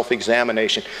advocating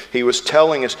self-examination. He was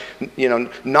telling us,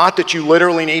 not that you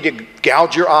literally need to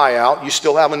gouge your eye out. You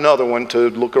still have another one to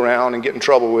look around and get in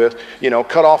trouble with.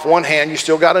 Cut off one hand, you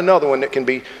still got another one that can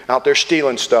be out there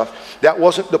stealing stuff. That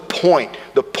wasn't the point.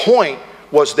 The point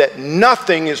was that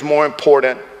nothing is more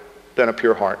important than a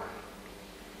pure heart.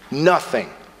 Nothing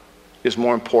is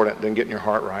more important than getting your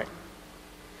heart right.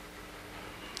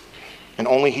 And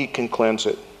only he can cleanse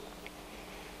it.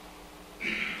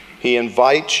 He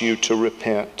invites you to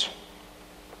repent.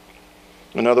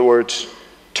 In other words,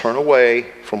 turn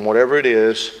away from whatever it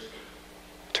is,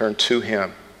 turn to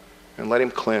him, and let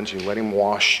him cleanse you, let him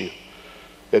wash you.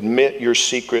 Admit your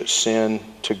secret sin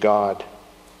to God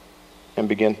and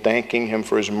begin thanking him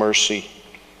for his mercy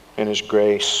and his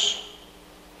grace.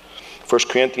 1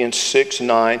 Corinthians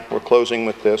 6:9, we're closing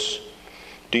with this.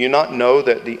 Do you not know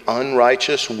that the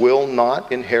unrighteous will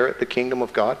not inherit the kingdom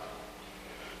of God?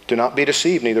 Do not be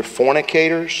deceived. Neither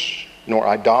fornicators, nor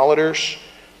idolaters,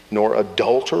 nor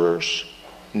adulterers,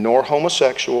 nor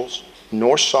homosexuals,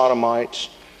 nor sodomites,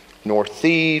 nor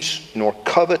thieves, nor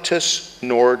covetous,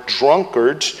 nor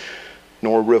drunkards,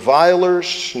 nor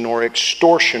revilers, nor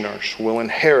extortioners will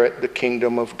inherit the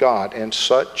kingdom of God. And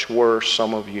such were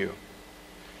some of you.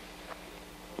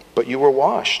 But you were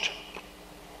washed.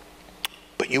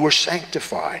 But you were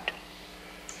sanctified.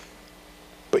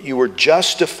 But you were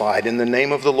justified in the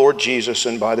name of the Lord Jesus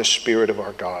and by the Spirit of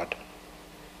our God.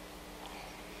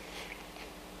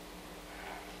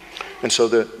 And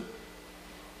so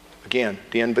again,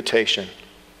 the invitation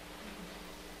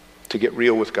to get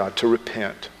real with God, to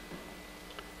repent,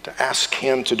 to ask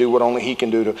Him to do what only He can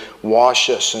do, to wash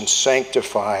us and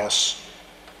sanctify us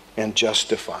and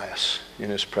justify us in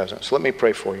His presence. Let me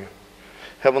pray for you.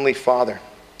 Heavenly Father,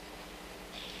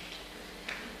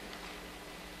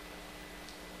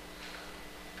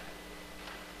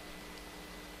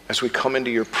 as we come into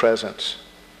your presence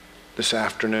this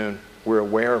afternoon, we're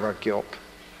aware of our guilt.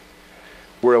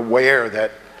 We're aware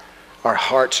that our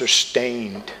hearts are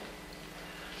stained,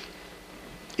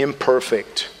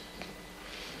 imperfect,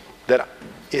 that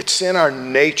it's in our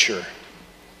nature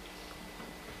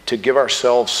to give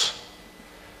ourselves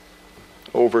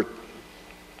over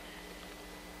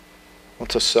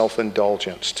to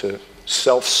self-indulgence, to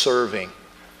self-serving,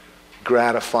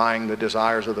 gratifying the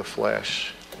desires of the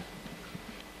flesh,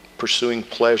 pursuing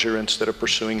pleasure instead of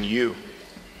pursuing you.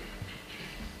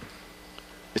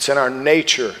 It's in our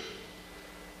nature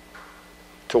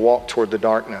to walk toward the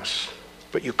darkness,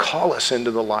 but you call us into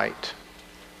the light.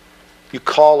 You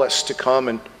call us to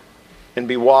come and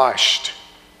be washed.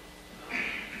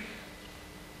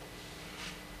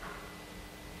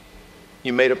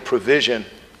 You made a provision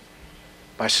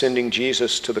by sending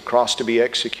Jesus to the cross to be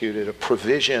executed, a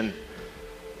provision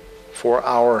for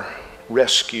our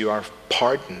rescue, our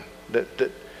pardon,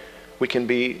 that we can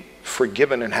be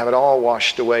forgiven and have it all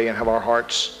washed away and have our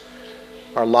hearts,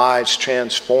 our lives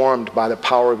transformed by the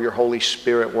power of your Holy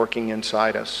Spirit working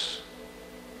inside us.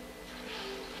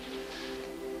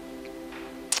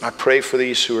 I pray for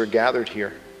these who are gathered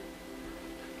here.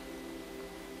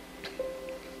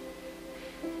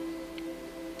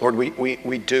 Lord,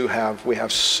 we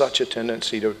have such a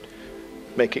tendency to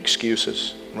make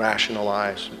excuses,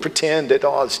 rationalize, pretend that,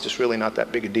 oh, it's just really not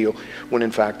that big a deal, when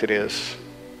in fact it is.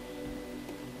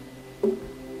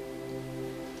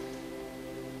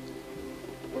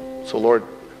 So Lord,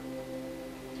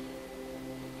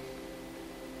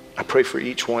 I pray for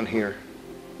each one here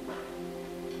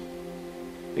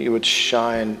that you would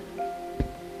shine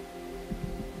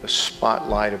the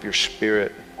spotlight of your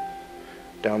Spirit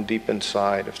down deep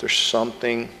inside. If there's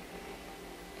something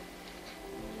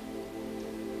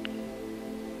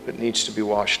that needs to be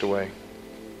washed away,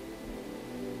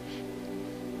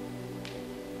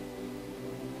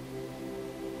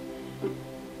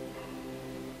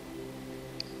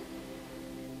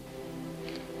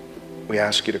 we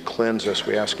ask you to cleanse us.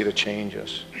 We ask you to change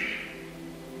us.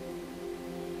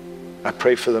 I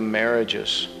pray for the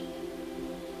marriages,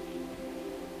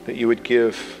 that you would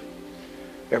give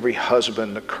every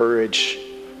husband the courage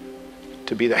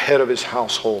to be the head of his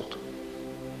household,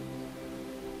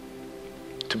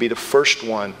 to be the first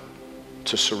one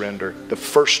to surrender, the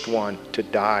first one to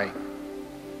die,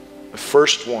 the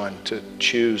first one to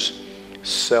choose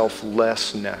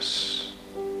selflessness,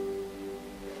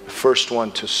 the first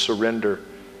one to surrender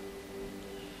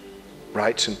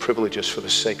rights and privileges for the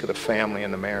sake of the family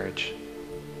and the marriage.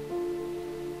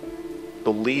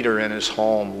 The leader in his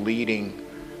home leading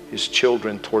his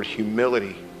children toward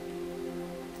humility,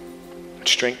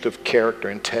 strength of character,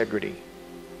 integrity.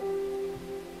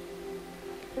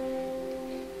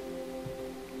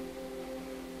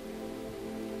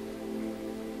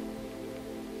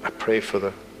 I pray for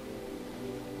the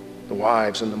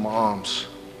wives and the moms,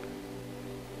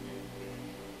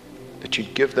 that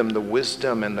you'd give them the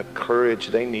wisdom and the courage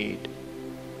they need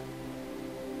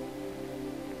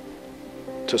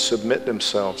to submit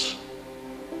themselves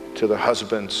to the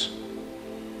husbands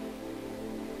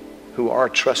who are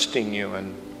trusting you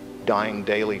and dying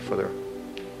daily for their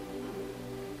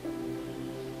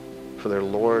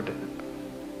Lord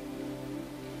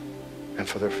and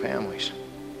for their families.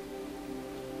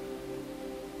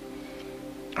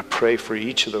 I pray for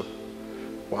each of the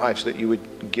wives that you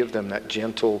would give them that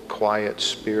gentle, quiet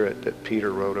spirit that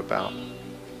Peter wrote about.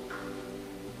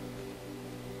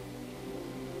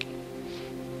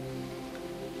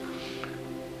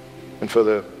 And for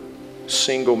the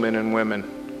single men and women,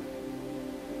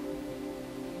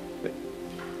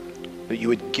 that you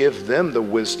would give them the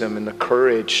wisdom and the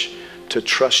courage to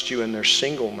trust you in their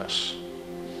singleness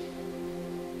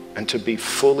and to be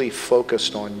fully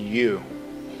focused on you,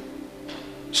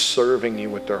 serving you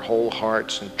with their whole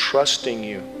hearts and trusting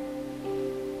you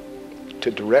to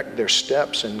direct their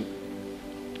steps and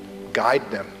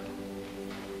guide them,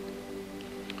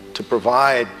 to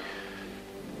provide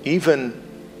even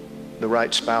the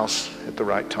right spouse at the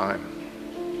right time.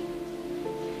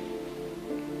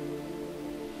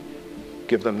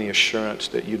 Give them the assurance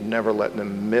that you'd never let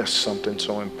them miss something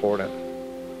so important,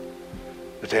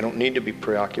 that they don't need to be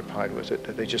preoccupied with it,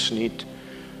 that they just need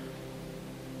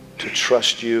to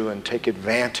trust you and take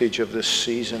advantage of this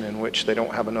season in which they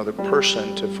don't have another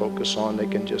person to focus on. They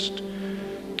can just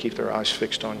keep their eyes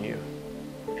fixed on you.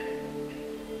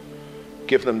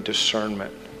 Give them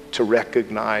discernment to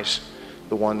recognize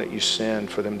the one that you send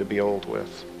for them to be old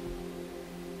with.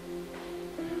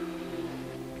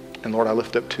 And Lord, I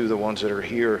lift up to the ones that are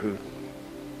here who,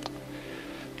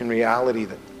 in reality,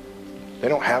 that they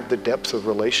don't have the depth of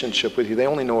relationship with you. They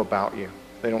only know about you.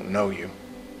 They don't know you.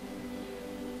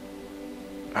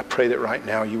 I pray that right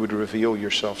now you would reveal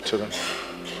yourself to them.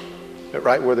 That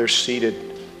right where they're seated,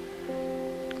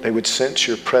 they would sense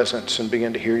your presence and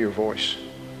begin to hear your voice,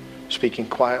 speaking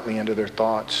quietly into their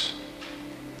thoughts,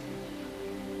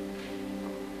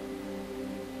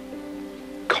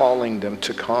 calling them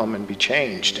to come and be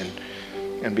changed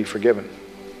and be forgiven.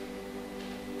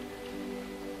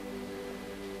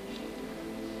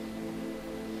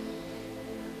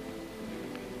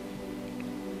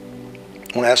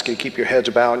 I want to ask you to keep your heads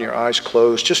bowed and your eyes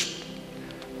closed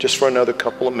just for another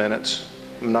couple of minutes.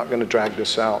 I'm not going to drag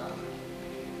this out.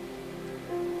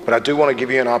 But I do want to give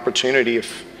you an opportunity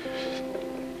if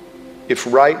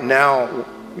right now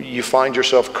you find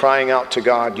yourself crying out to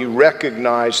God, you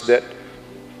recognize that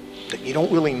you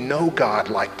don't really know God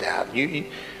like that.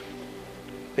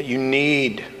 That you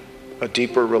need a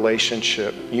deeper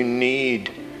relationship. You need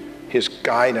His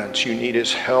guidance. You need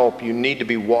His help. You need to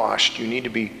be washed. You need to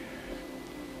be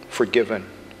forgiven.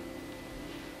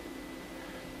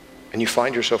 And you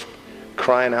find yourself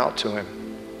crying out to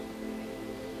Him.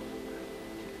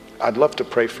 I'd love to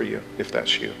pray for you if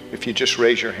that's you. If you just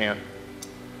raise your hand.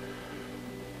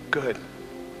 Good.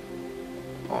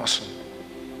 Awesome.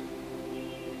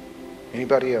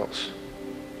 Anybody else?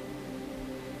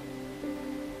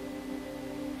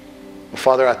 Well,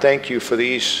 Father, I thank you for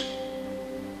these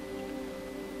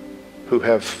who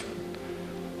have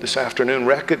this afternoon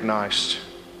recognized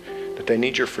that they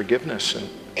need your forgiveness and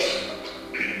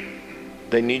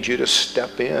they need you to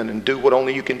step in and do what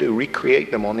only you can do.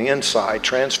 Recreate them on the inside,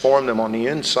 transform them on the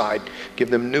inside, give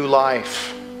them new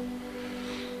life,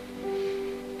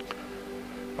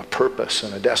 a purpose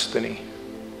and a destiny.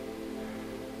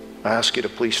 I ask you to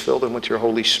please fill them with your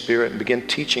Holy Spirit and begin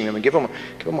teaching them and give them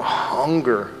a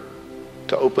hunger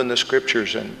to open the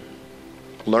Scriptures and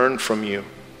learn from you.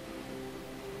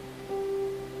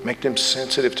 Make them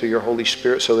sensitive to your Holy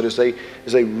Spirit so that as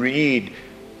they read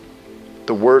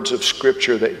the words of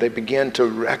Scripture, they begin to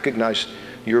recognize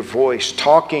your voice,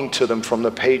 talking to them from the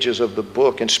pages of the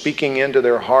book and speaking into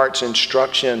their hearts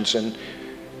instructions and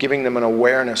giving them an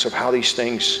awareness of how these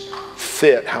things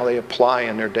fit, how they apply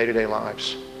in their day-to-day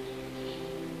lives.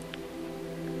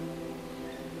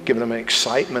 Give them an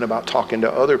excitement about talking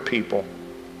to other people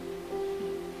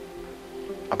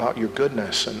about your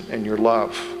goodness and your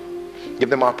love. Give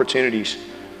them opportunities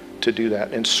to do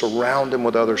that and surround them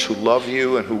with others who love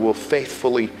you and who will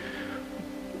faithfully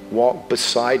walk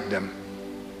beside them.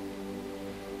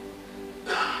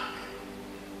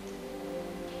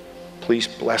 Please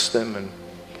bless them and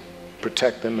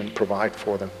protect them and provide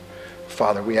for them.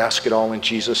 Father, we ask it all in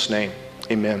Jesus' name.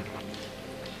 Amen.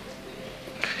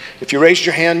 If you raised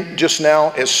your hand just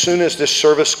now, as soon as this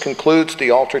service concludes,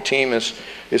 the altar team is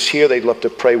here. They'd love to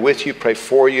pray with you, pray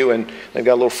for you, and they've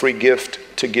got a little free gift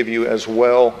to give you as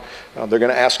well. They're going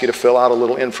to ask you to fill out a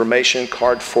little information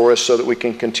card for us so that we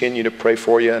can continue to pray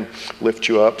for you and lift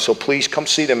you up. So please come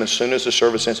see them as soon as the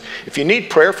service ends. If you need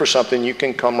prayer for something, you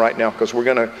can come right now because we're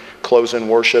going to close in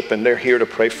worship, and they're here to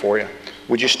pray for you.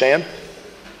 Would you stand?